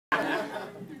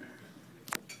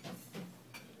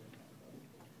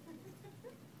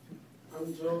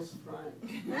I'm Joe's friend.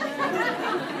 He's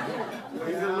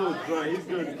a little dry. He's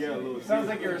going to get a little. Sounds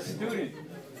like you're a student.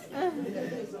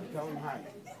 Tell him hi.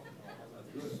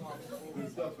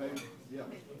 Good stuff, baby. Yeah.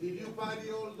 Did you party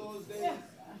all those days?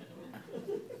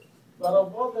 But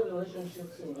of all the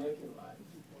relationships you make in life,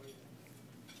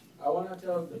 I want to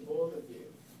tell the both of you,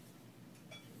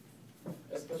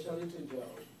 especially to Joe,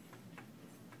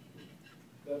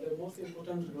 that the most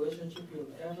important relationship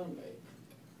you'll ever make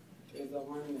is the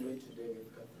one you made today with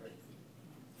Catherine.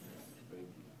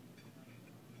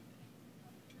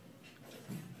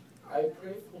 I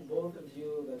pray for both of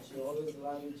you that you always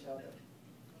love each other.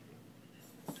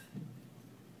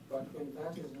 But when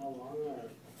that is no longer,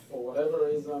 for whatever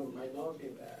reason, might not be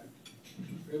there,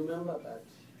 remember that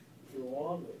you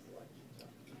always like each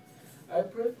other. I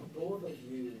pray for both of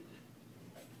you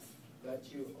that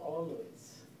you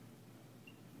always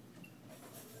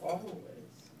find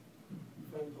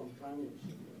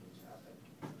companionship with each other.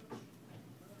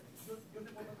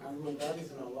 And when that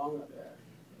is no longer there,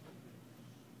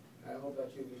 I hope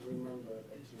that you will remember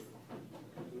that you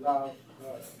love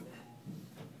her.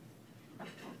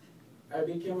 I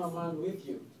became a man with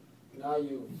you. Now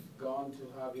you've gone to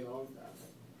have your own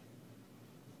family.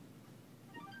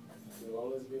 You'll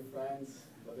always be friends,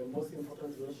 but the most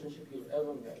important relationship you'll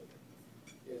ever make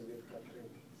is with Catherine.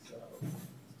 So,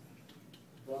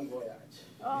 bon voyage.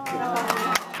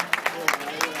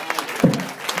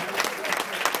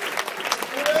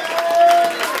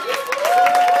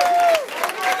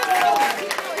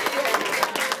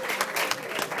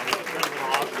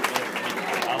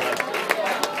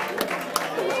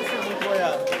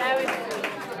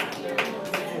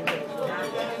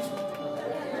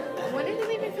 When did they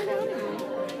leave it for now?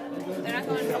 They're not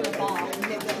going to the fall.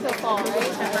 The fall,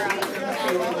 right?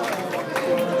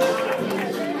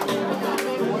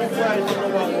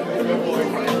 September.